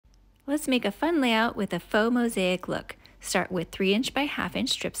Let's make a fun layout with a faux mosaic look. Start with 3" by 1/2"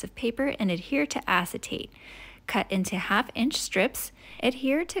 strips of paper and adhere to acetate. Cut into 1/2" strips.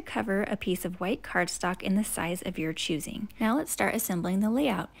 Adhere to cover a piece of white cardstock in the size of your choosing. Now let's start assembling the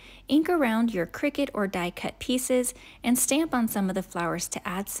layout. Ink around your Cricut or die cut pieces and stamp on some of the flowers to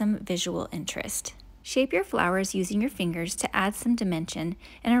add some visual interest. Shape your flowers using your fingers to add some dimension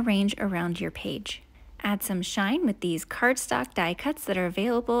and arrange around your page. Add some shine with these cardstock die cuts that are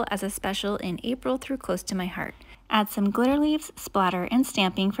available as a special in April through Close to My Heart. Add some glitter leaves, splatter, and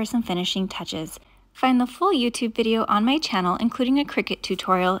stamping for some finishing touches. Find the full YouTube video on my channel, including a Cricut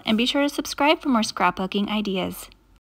tutorial, and be sure to subscribe for more scrapbooking ideas.